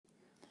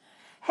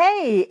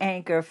Hey,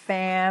 Anchor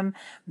fam.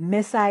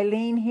 Miss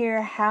Eileen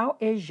here. How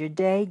is your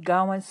day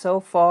going so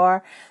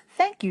far?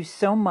 Thank you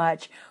so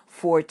much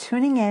for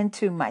tuning in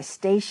to my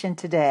station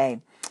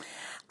today.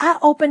 I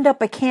opened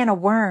up a can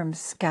of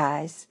worms,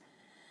 guys,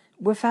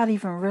 without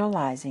even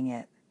realizing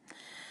it.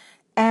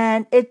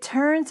 And it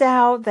turns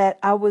out that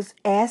I was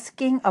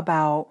asking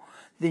about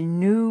the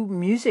new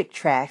music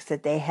tracks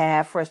that they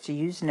have for us to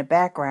use in the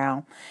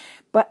background,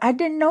 but I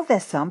didn't know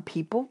that some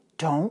people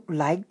don't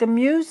like the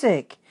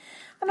music.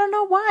 I don't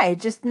know why. It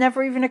just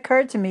never even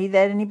occurred to me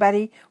that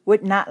anybody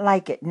would not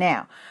like it.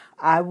 Now,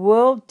 I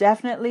will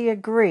definitely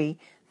agree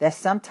that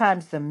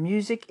sometimes the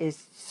music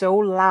is so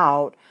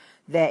loud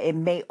that it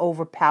may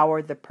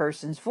overpower the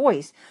person's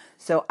voice.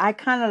 So I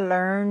kind of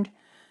learned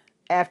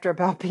after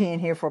about being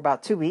here for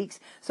about 2 weeks.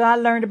 So I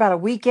learned about a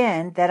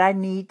weekend that I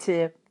need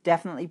to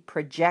definitely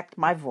project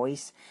my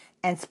voice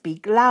and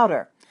speak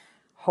louder.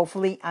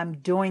 Hopefully I'm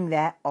doing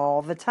that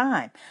all the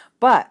time.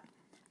 But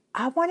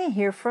I want to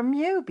hear from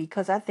you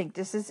because I think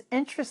this is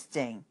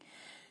interesting.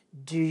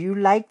 Do you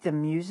like the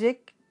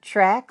music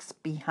tracks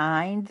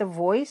behind the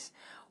voice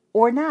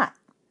or not?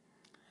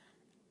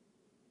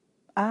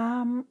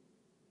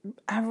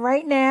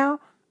 Right now,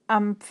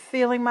 I'm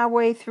feeling my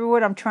way through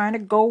it. I'm trying to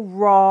go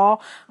raw.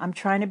 I'm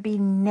trying to be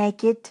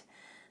naked.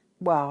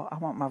 Well, I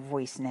want my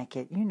voice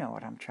naked. You know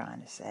what I'm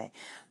trying to say.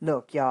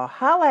 Look, y'all,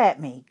 holla at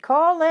me.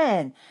 Call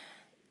in.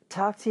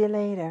 Talk to you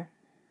later.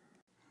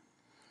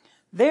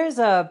 There's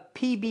a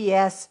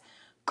PBS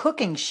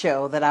cooking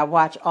show that I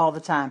watch all the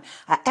time.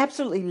 I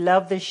absolutely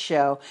love this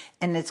show,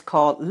 and it's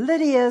called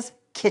Lydia's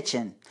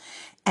Kitchen.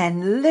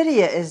 And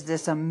Lydia is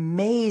this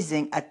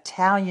amazing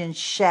Italian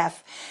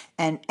chef,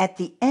 and at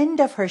the end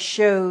of her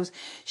shows,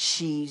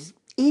 she's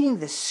eating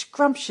this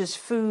scrumptious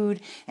food,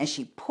 and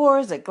she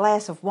pours a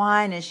glass of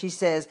wine, and she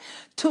says,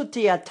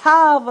 "Tutti a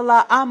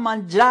tavola a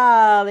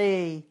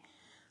mangiare."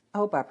 I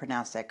hope I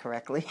pronounced that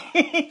correctly,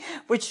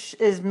 which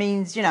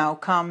means,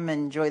 come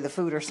enjoy the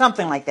food or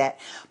something like that.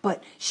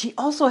 But she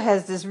also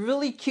has this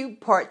really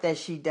cute part that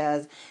she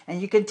does, and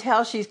you can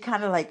tell she's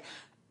kind of like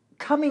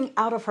coming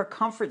out of her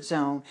comfort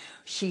zone.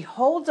 She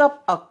holds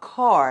up a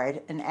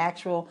card, an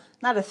actual,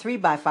 not a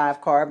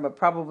 3x5 card, but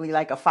probably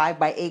like a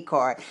 5x8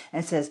 card,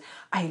 and says,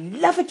 "I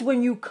love it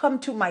when you come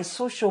to my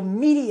social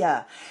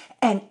media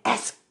and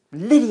ask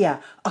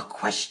Lydia a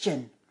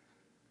question."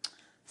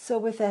 So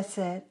with that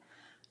said,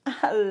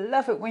 I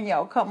love it when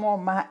y'all come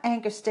on my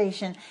anchor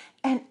station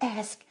and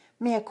ask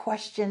me a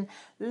question,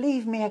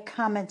 leave me a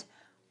comment,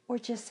 or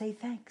just say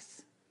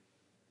thanks.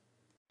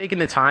 Taking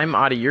the time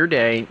out of your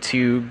day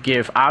to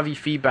give Avi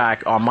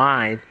feedback on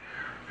mine,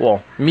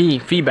 well, me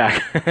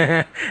feedback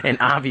and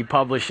Avi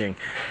publishing.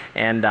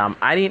 And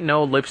I didn't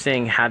know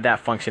Libsyn had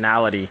that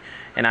functionality.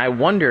 And I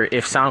wonder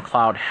if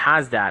SoundCloud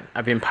has that.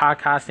 I've been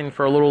podcasting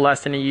for a little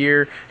less than a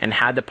year and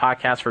had the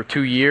podcast for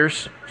 2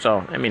 years.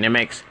 So, I mean,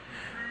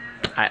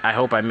 I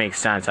hope I make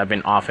sense. I've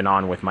been off and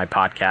on with my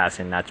podcast,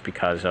 and that's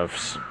because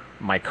of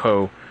my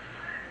co-anchor.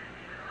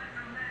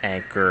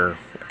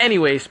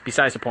 Anyways,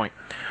 besides the point.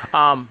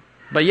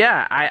 But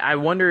yeah, I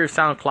wonder if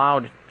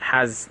SoundCloud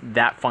has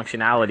that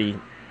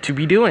functionality to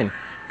be doing,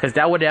 because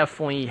that would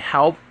definitely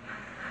help.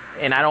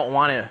 And I don't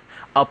want to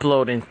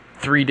upload in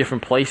 3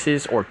 different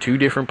places or 2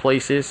 different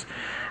places.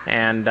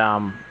 And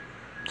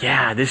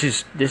yeah, this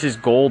is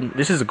gold.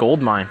 This is a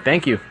gold mine.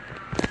 Thank you.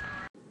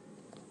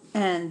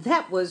 And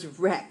that was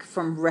Rec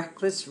from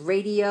Reckless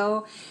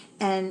Radio.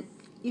 And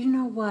you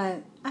know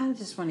what? I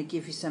just want to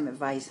give you some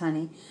advice,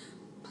 honey.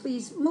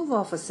 Please move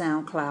off of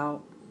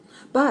SoundCloud.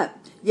 But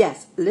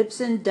yes,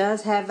 Libsyn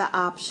does have the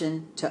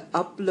option to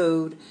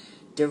upload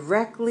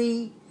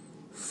directly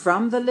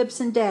from the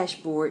Libsyn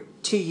dashboard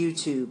to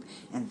YouTube.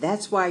 And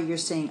that's why you're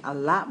seeing a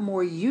lot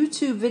more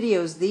YouTube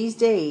videos these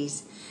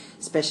days,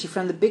 especially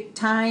from the big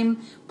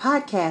time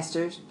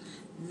podcasters,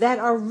 that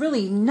are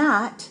really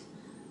not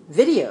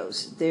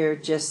videos. They're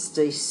just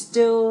a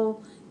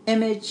still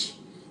image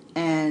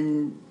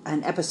and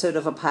an episode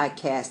of a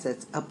podcast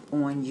that's up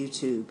on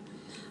YouTube.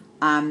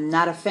 I'm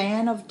not a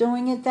fan of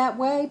doing it that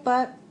way,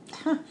 but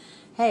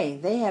hey,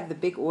 they have the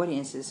big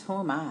audiences. Who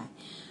am I?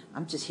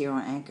 I'm just here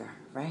on Anchor,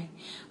 right?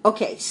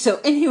 Okay, so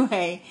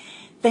anyway,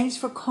 thanks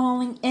for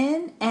calling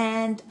in,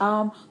 and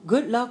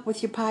good luck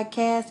with your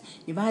podcast.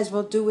 You might as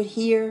well do it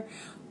here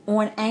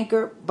on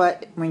Anchor,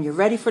 but when you're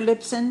ready for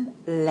Libsyn,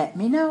 let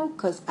me know,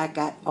 because I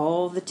got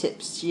all the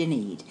tips you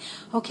need.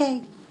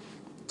 Okay,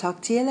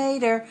 talk to you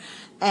later.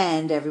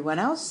 And everyone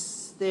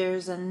else,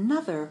 there's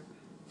another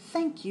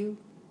thank you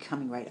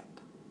coming right up.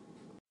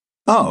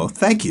 Oh,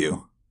 thank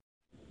you.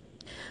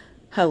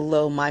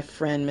 Hello, my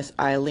friend, Miss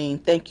Eileen.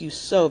 Thank you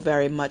so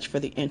very much for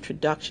the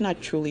introduction. I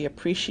truly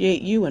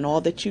appreciate you and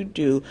all that you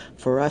do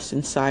for us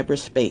in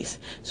cyberspace.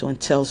 So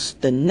until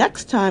the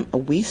next time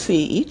we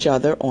see each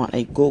other on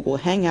a Google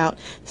Hangout,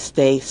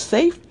 stay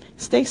safe,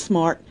 stay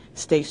smart,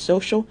 stay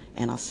social,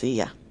 and I'll see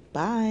ya.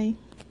 Bye.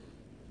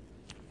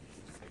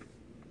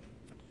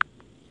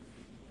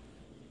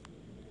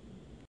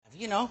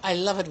 I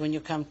love it when you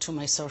come to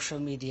my social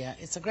media.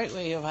 It's a great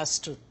way of us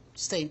to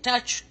stay in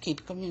touch,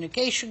 keep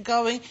communication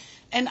going,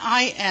 and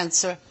I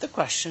answer the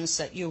questions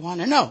that you want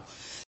to know.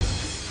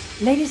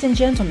 Ladies and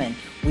gentlemen,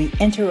 we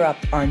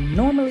interrupt our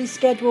normally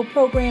scheduled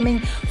programming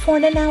for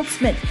an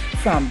announcement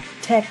from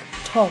Tech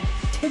Talk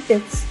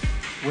Tidbits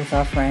with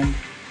our friend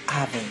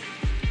Avi.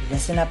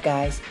 Listen up,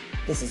 guys.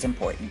 This is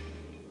important.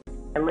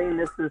 Eileen,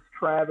 this is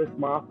Travis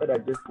Moffat. I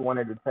just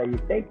wanted to tell you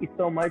thank you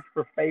so much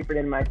for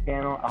favoriting my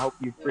channel. I hope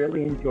you've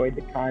really enjoyed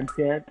the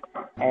content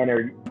and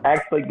are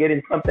actually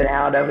getting something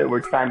out of it.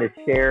 We're trying to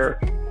share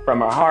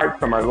from our hearts,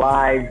 from our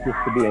lives, just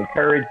to be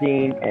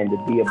encouraging and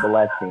to be a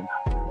blessing.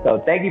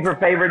 So thank you for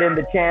favoriting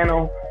the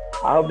channel.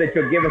 I hope that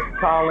you'll give us a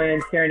call in,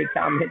 share any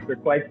comments or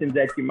questions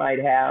that you might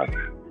have,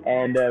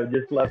 and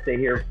just love to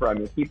hear from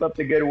you. Keep up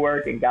the good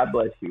work, and God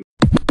bless you.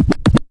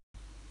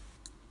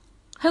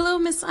 Hello,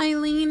 Miss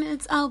Eileen.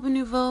 It's Alba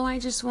Nouveau. I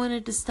just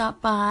wanted to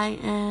stop by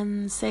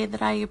and say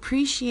that I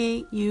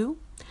appreciate you.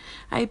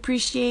 I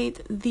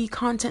appreciate the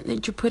content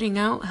that you're putting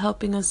out,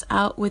 helping us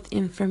out with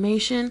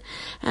information.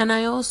 And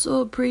I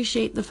also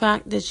appreciate the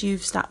fact that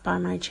you've stopped by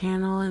my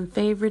channel and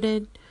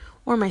favorited,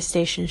 or my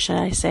station, should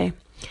I say,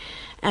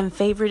 and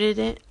favorited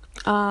it.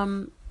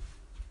 I'm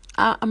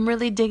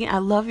really digging. I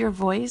love your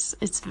voice.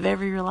 It's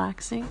very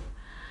relaxing.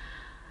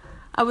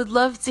 I would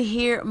love to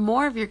hear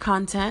more of your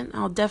content.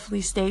 I'll definitely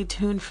stay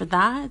tuned for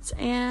that.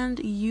 And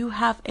you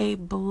have a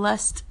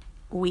blessed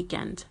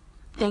weekend.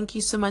 Thank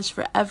you so much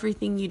for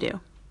everything you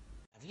do.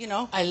 You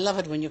know, I love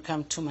it when you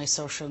come to my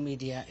social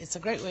media. It's a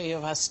great way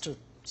of us to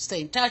stay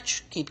in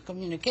touch, keep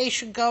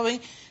communication going,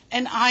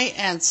 and I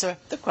answer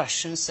the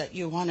questions that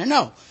you want to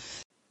know.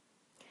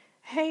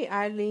 Hey,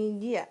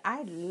 Eileen. Yeah,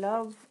 I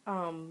love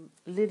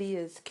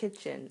Lydia's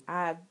Kitchen.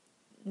 I'm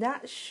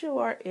not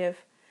sure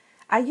if...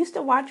 I used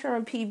to watch her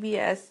on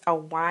PBS a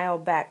while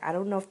back. I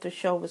don't know if the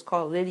show was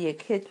called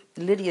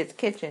Lydia's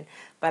Kitchen,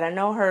 but I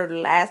know her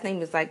last name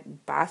is like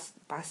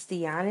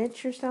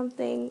Bastianich or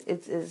something.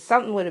 It's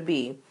something with a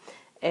B.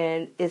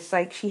 And it's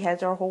like she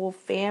has her whole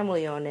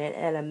family on it.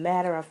 And a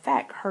matter of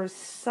fact, her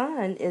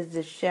son is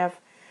the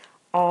chef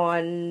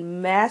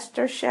on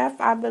MasterChef,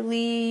 I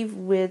believe,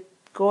 with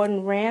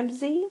Gordon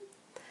Ramsay.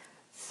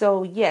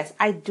 So, yes,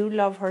 I do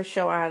love her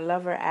show. I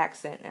love her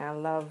accent.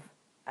 And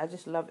I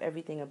just love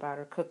everything about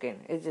her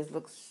cooking. It just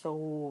looks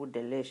so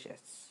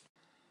delicious.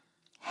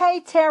 Hey,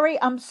 Terry,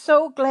 I'm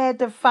so glad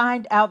to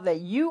find out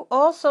that you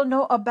also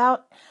know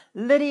about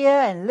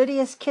Lydia and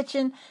Lydia's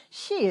Kitchen.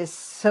 She is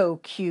so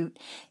cute.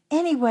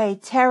 Anyway,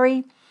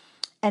 Terry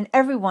and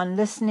everyone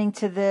listening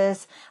to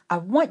this, I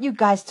want you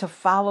guys to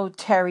follow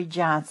Terry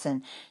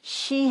Johnson.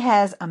 She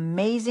has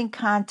amazing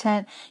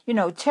content. You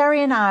know,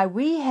 Terry and I,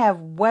 we have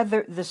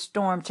weathered the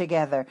storm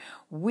together.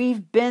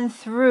 We've been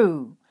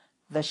through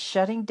the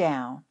shutting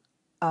down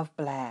of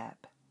Blab.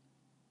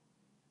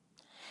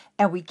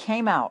 And we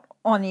came out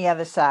on the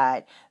other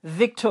side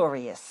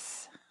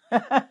victorious.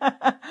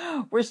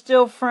 We're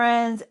still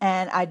friends,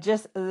 and I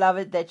just love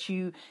it that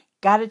you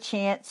got a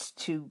chance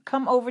to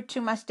come over to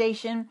my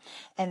station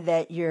and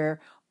that you're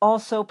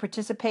also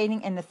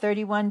participating in the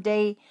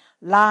 31-day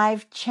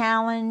live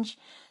challenge.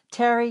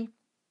 Terry,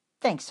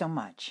 thanks so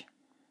much.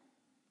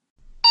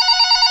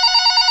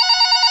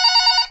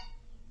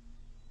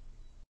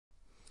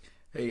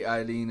 Hey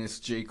Eileen, it's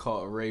Jay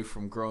Carter Ray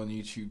from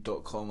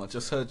growonyoutube.com. I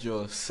just heard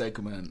your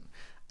segment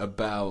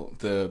about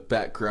the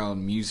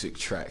background music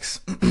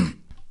tracks.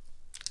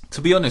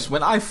 To be honest,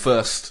 when I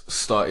first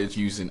started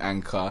using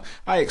Anchor,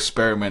 I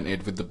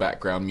experimented with the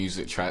background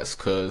music tracks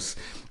because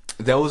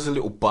there was a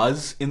little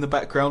buzz in the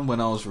background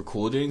when I was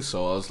recording.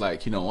 So I was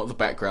like, you know what, the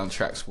background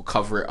tracks will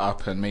cover it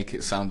up and make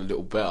it sound a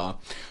little better.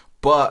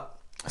 But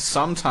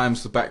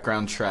sometimes the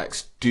background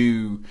tracks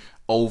do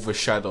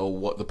overshadow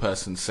what the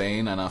person's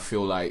saying, and I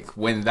feel like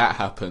when that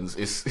happens,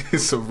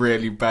 it's a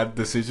really bad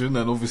decision.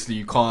 And obviously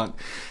you can't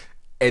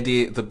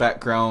edit the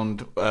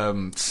background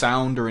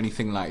sound or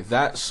anything like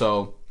that,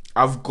 so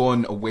I've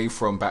gone away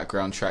from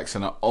background tracks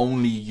and I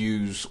only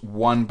use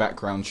one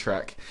background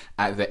track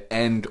at the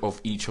end of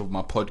each of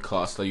my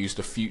podcasts. I use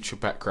the future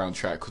background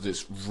track because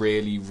it's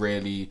really,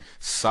 really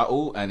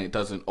subtle and it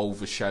doesn't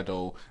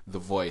overshadow the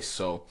voice.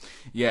 So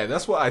yeah,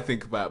 that's what I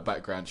think about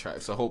background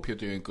tracks. I hope you're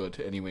doing good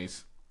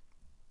anyways.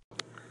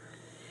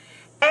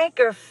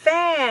 Anchor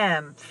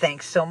fam,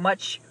 thanks so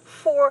much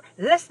for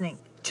listening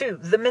to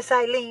the Miss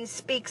Eileen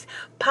Speaks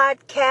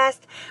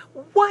podcast.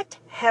 What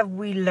have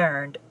we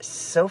learned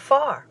so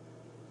far?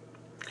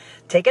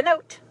 Take a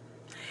note.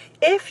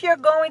 If you're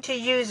going to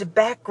use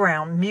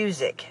background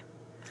music,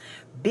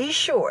 be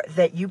sure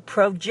that you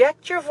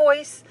project your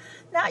voice.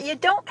 Now, you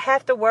don't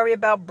have to worry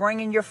about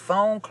bringing your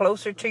phone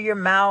closer to your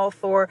mouth,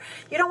 or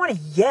you don't want to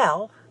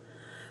yell,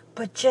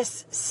 but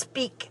just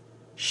speak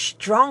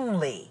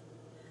strongly,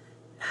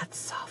 not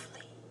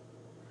softly.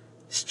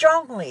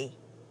 Strongly,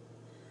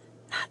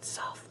 not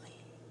softly.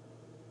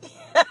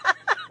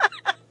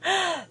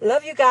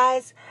 Love you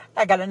guys.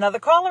 I got another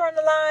caller on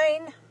the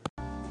line.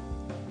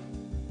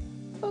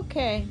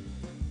 Okay.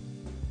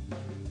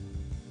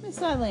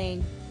 Miss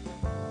Eileen,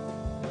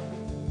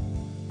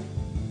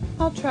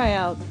 I'll try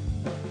out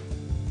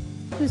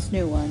This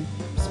new one,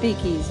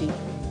 Speakeasy.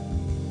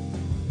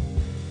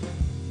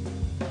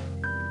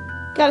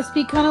 Gotta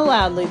speak kind of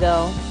loudly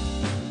though.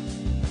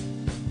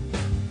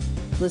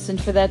 Listen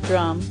for that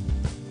drum.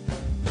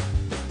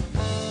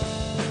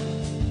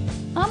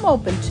 I'm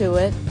open to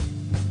it.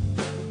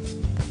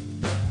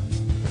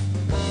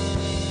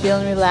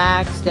 Feeling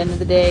relaxed, end of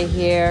the day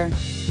here.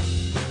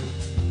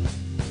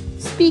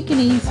 Speaking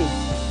easy.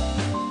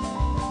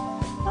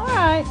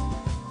 Alright.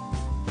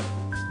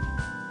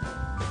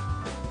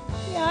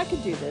 Yeah, I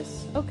could do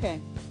this. Okay.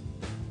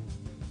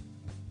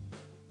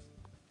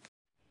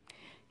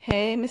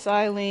 Hey, Miss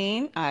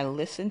Eileen, I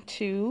listened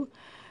to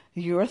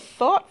your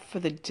thought for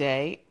the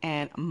day,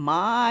 and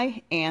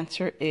my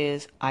answer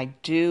is I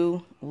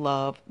do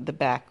love the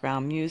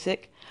background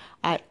music.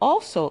 I'd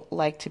also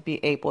like to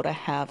be able to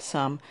have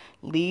some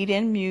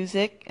lead-in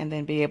music and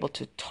then be able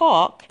to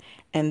talk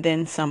and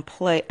then some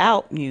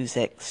play-out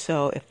music.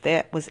 So if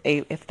that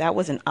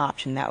was an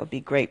option, that would be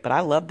great. But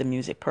I love the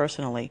music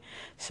personally.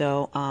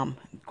 So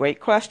great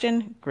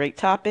question, great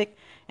topic,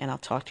 and I'll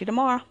talk to you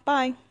tomorrow.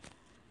 Bye.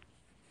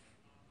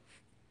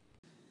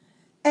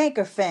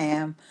 Anchor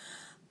fam,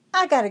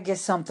 I gotta get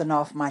something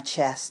off my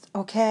chest,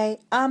 okay?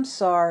 I'm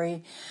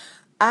sorry.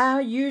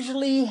 I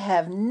usually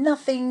have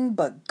nothing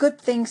but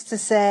good things to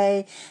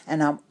say,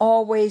 and I'm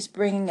always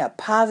bringing a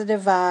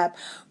positive vibe.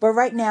 But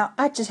right now,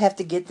 I just have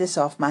to get this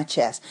off my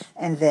chest,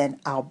 and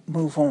then I'll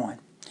move on.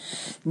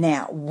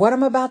 Now, what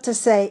I'm about to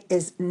say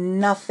is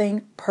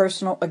nothing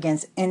personal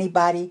against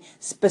anybody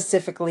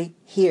specifically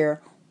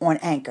here on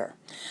Anchor.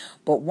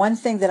 But one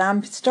thing that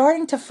I'm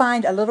starting to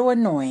find a little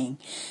annoying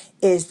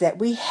is that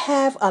we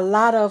have a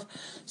lot of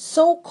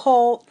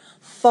so-called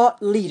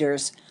thought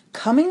leaders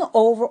coming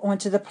over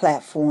onto the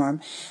platform,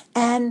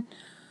 and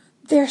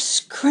they're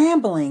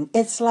scrambling.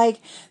 It's like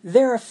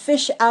they're a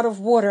fish out of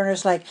water, and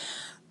it's like,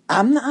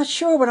 I'm not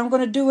sure what I'm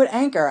going to do with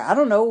Anchor. I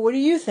don't know. What do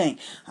you think?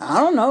 I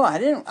don't know. I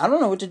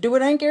don't know what to do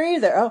with Anchor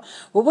either. Oh,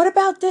 well, what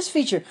about this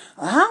feature?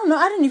 I don't know.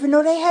 I didn't even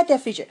know they had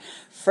that feature.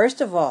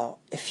 First of all,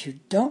 if you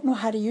don't know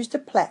how to use the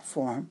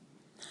platform,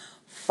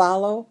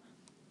 follow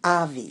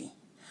Avi.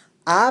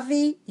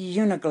 Avi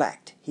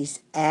Uniglect. He's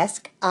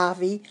Ask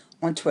Avi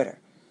on Twitter.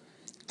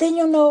 Then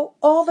you'll know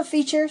all the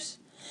features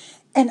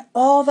and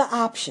all the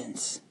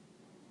options.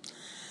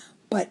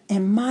 But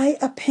in my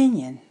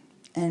opinion,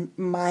 and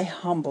my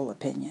humble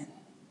opinion,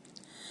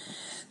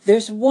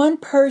 there's one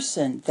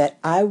person that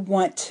I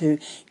want to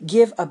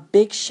give a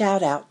big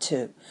shout out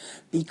to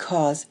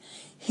because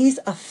he's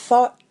a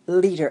thought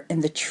leader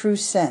in the true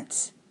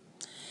sense.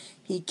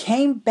 He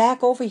came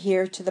back over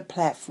here to the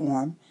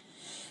platform,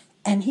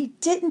 and he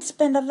didn't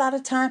spend a lot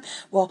of time,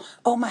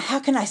 how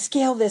can I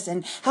scale this?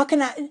 And how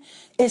can I?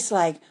 It's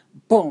like,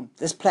 boom,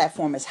 this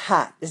platform is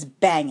hot. It's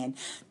banging.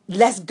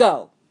 Let's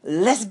go.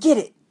 Let's get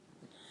it.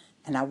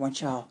 And I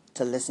want y'all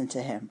to listen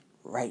to him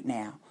right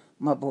now.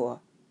 My boy,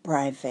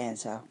 Brian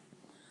Fanzo.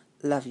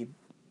 Love you.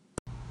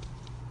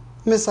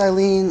 Miss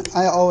Eileen,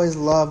 I always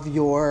love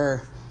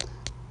your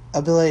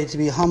ability to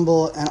be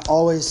humble and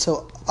always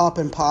so up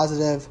and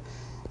positive.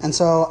 And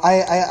so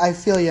I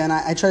feel you, and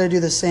I try to do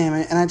the same.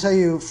 And I tell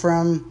you,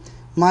 from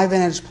my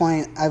vantage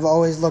point, I've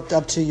always looked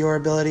up to your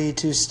ability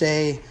to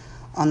stay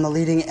on the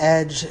leading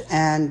edge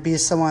and be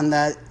someone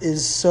that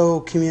is so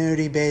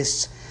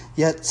community-based,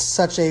 yet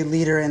such a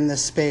leader in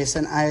this space.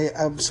 And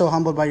I'm so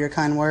humbled by your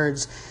kind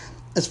words.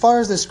 As far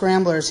as the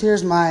scramblers,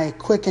 here's my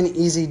quick and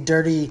easy,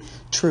 dirty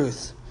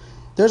truth.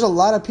 There's a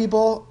lot of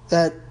people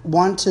that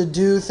want to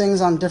do things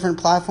on different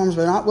platforms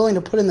but are not willing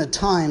to put in the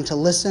time to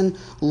listen,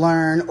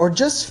 learn, or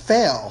just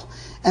fail.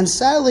 And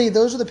sadly,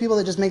 those are the people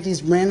that just make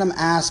these random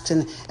asks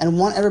and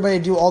want everybody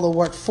to do all the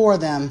work for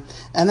them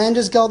and then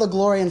just get all the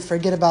glory and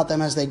forget about them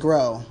as they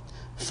grow.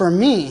 For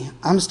me,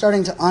 I'm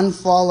starting to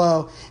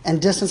unfollow and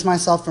distance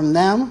myself from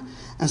them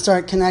and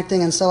start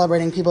connecting and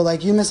celebrating people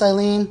like you, Miss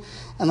Eileen,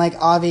 and like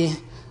Avi,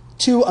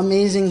 two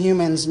amazing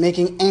humans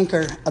making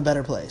Anchor a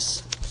better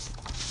place.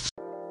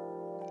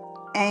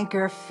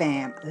 Anchor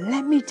fam,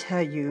 let me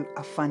tell you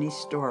a funny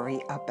story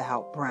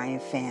about Brian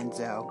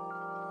Fanzo.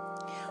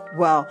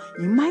 Well,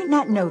 you might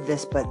not know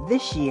this, but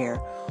this year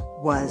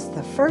was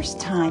the first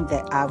time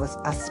that I was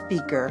a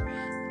speaker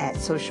at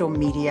Social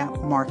Media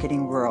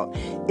Marketing World.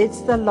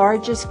 It's the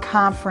largest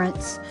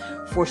conference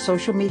for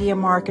social media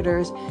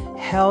marketers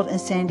held in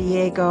San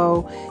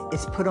Diego.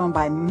 It's put on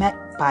by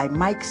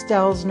Mike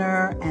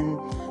Stelzner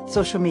and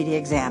Social Media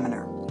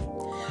Examiner.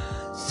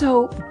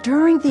 So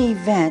during the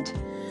event,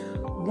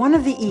 one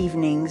of the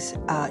evenings,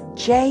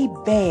 Jay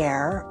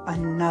Bear,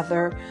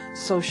 another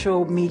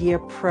social media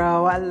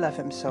pro, I love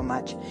him so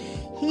much,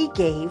 he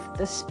gave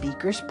the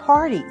speakers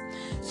party.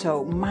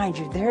 So mind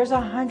you, there's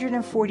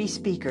 140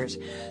 speakers.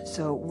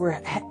 So we're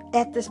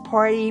at this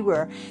party,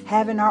 we're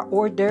having our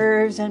hors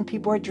d'oeuvres and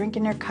people are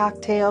drinking their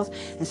cocktails.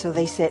 And so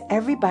they said,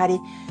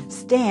 everybody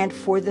stand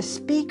for the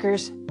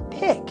speaker's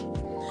pick.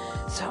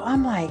 So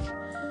I'm like,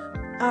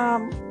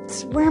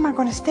 where am I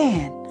going to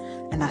stand?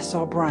 And I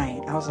saw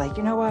Brian. I was like,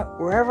 you know what?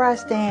 Wherever I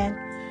stand,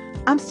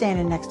 I'm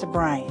standing next to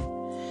Brian.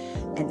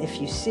 And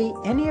if you see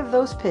any of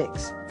those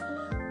pics,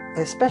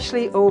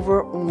 especially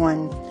over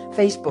on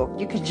Facebook.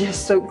 You can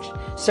just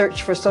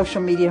search for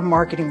Social Media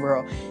Marketing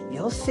World.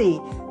 You'll see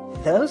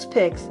those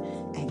pics,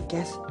 and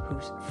guess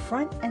who's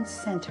front and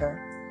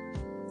center?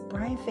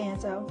 Brian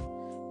Fanzo.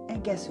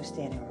 And guess who's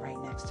standing right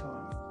next to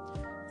him?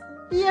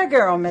 Your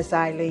girl, Miss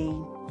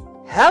Eileen.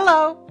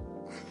 Hello.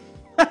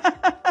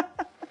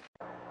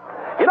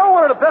 You know,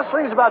 one of the best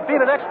things about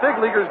being an ex-big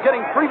leaguer is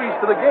getting freebies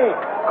to the game.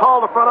 Call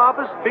the front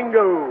office,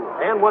 bingo.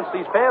 And once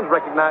these fans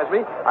recognize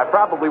me, I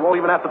probably won't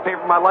even have to pay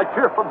for my light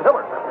beer from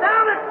Miller.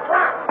 Down it!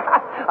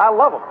 I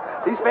love them.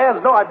 These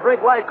fans know I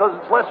drink light because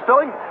it's less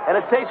filling and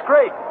it tastes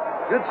great.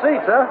 Good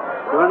seats, huh?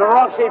 You're in the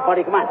wrong seat,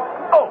 buddy. Come on.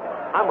 Oh,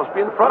 I must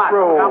be in the front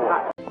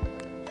row.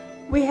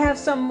 We have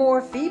some more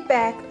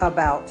feedback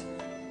about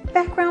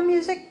background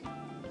music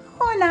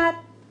or not.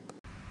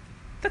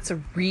 That's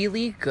a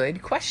really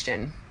good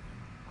question.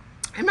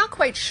 I'm not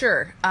quite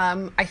sure.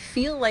 I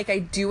feel like I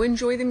do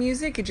enjoy the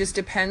music. It just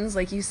depends,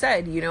 like you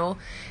said,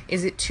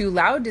 is it too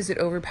loud? Does it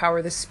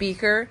overpower the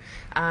speaker?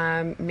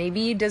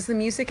 Maybe does the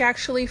music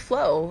actually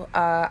flow?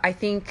 I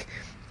think,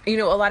 a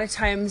lot of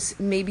times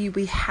maybe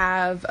we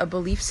have a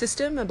belief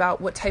system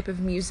about what type of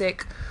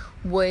music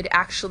would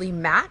actually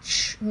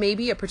match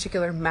maybe a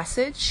particular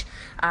message,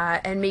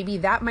 and maybe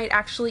that might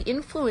actually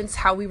influence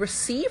how we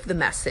receive the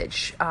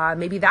message.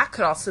 Maybe that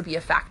could also be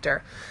a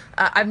factor.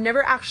 I've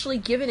never actually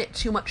given it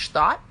too much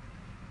thought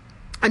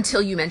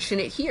until you mention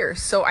it here.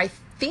 So I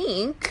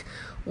think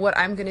what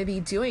I'm going to be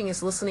doing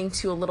is listening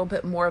to a little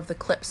bit more of the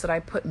clips that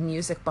I put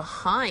music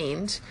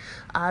behind,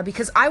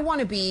 because I want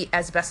to be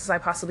as best as I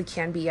possibly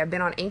can be. I've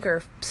been on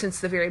Anchor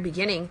since the very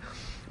beginning,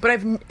 but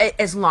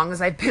as long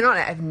as I've been on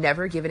it, I've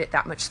never given it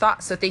that much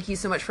thought. So thank you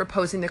so much for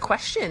posing the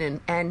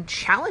question and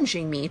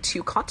challenging me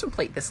to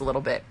contemplate this a little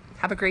bit.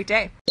 Have a great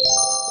day.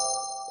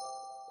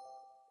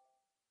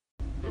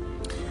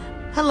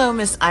 Hello,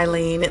 Miss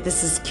Eileen.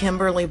 This is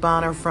Kimberly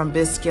Bonner from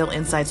BizSkill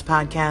Insights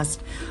Podcast.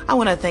 I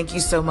want to thank you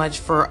so much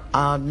for,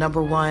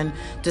 number one,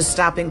 just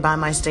stopping by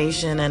my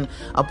station and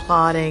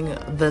applauding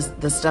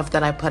the stuff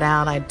that I put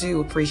out. I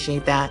do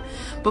appreciate that.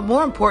 But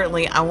more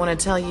importantly, I want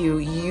to tell you,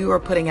 you are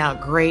putting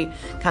out great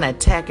kind of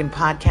tech and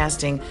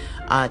podcasting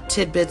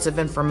tidbits of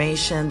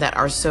information that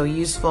are so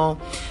useful.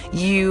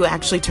 You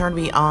actually turned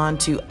me on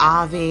to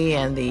Avi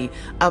and the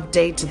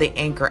update to the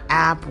Anchor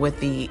app with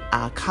the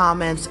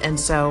comments. And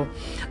so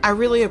I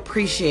really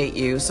appreciate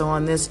you. So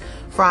on this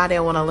Friday,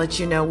 I want to let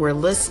you know we're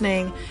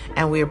listening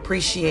and we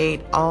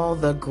appreciate all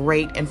the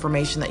great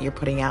information that you're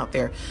putting out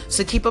there.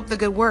 So keep up the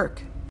good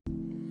work.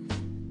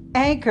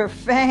 Anchor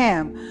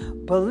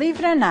fam, believe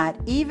it or not,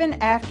 even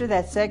after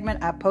that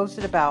segment I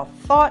posted about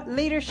thought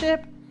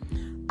leadership,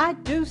 I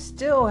do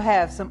still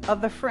have some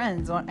other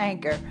friends on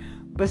Anchor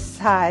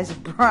besides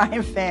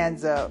Brian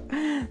Fanzo.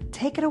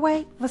 Take it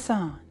away,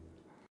 Vasan.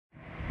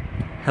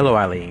 Hello,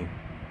 Eileen.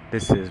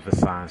 This is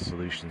Vasan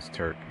Solutions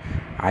Turk.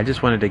 I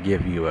just wanted to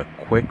give you a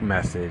quick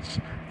message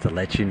to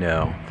let you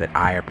know that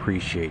I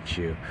appreciate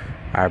you.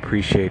 I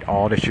appreciate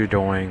all that you're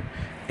doing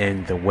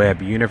in the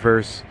web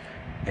universe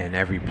and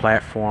every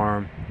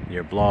platform,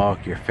 your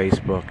blog, your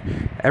Facebook.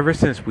 Ever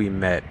since we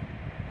met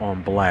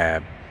on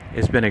Blab,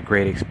 it's been a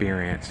great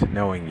experience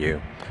knowing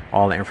you.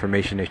 All the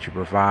information that you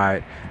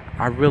provide,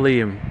 I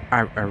really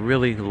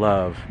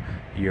love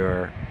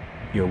your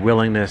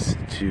willingness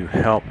to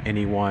help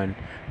anyone,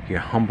 your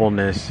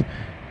humbleness,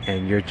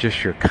 and your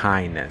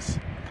kindness.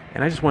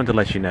 And I just wanted to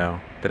let you know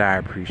that I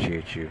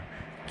appreciate you.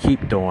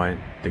 Keep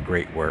doing the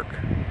great work.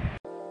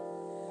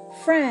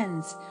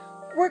 Friends,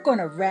 we're going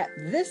to wrap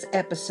this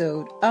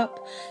episode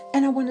up,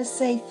 and I want to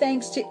say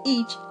thanks to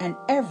each and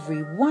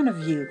every one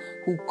of you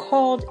who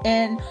called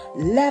in,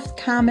 left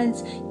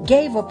comments,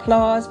 gave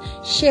applause,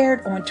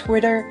 shared on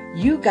Twitter.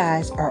 You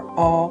guys are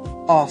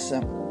all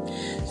awesome.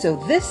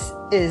 So this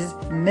is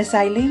Miss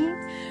Eileen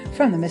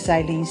from the Miss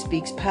Eileen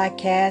Speaks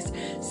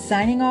podcast,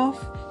 signing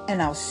off,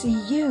 and I'll see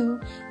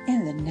you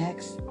in the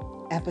next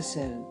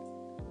episode.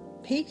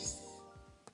 Peace.